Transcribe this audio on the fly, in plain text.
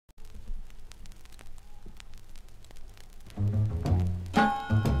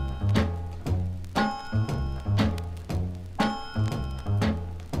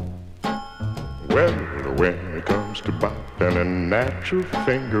Well, when it comes to bopping and natural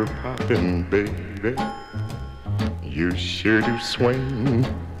finger popping, baby, you sure do swing.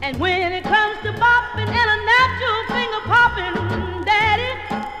 And when it comes to bopping and a natural finger popping, Daddy,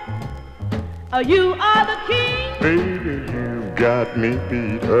 you are the king. Baby, you got me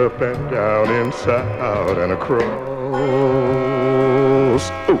beat up and down, inside and across.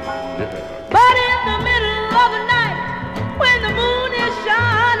 Oh, yeah. But in the middle of the night, when the moon is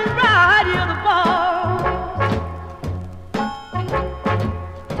shining bright, you're the boss.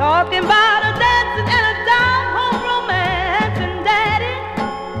 Talking about a dancing and a down-home romance, and Daddy,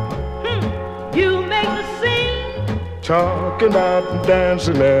 you make the scene. Talking about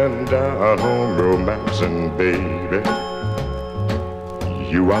dancing and down-home romancing, baby,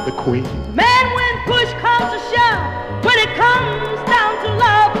 you are the queen. Man, when push comes to shove, when it comes down to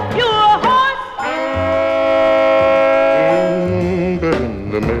love, you're a horse. But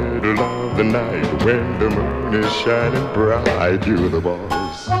in the middle of the night, when the moon is shining bright, you're the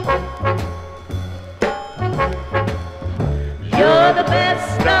boss. You're the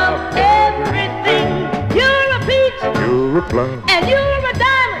best of everything. You're a peach, You're a plum, and you're a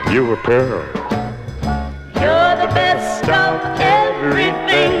diamond. you're a pearl. You're the best of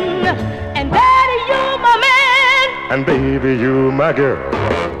everything. And Daddy, you're my man. And baby, you're my girl.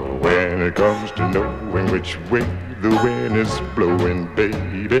 When it comes to knowing which way the wind is blowing,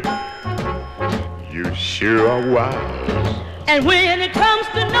 baby, you sure are wise. And when it comes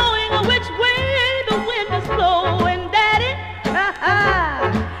to knowing which way the wind is blowing, Daddy,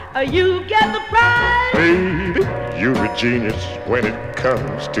 you get the prize. Baby, you're a genius when it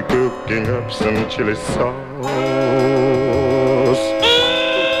comes to cooking up some chili sauce.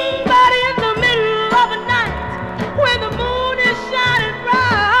 But in the middle of the night, when the moon is shining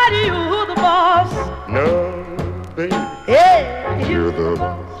bright, you're the boss. No, baby, Yeah, you're the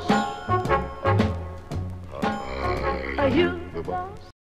boss. Are you The boss.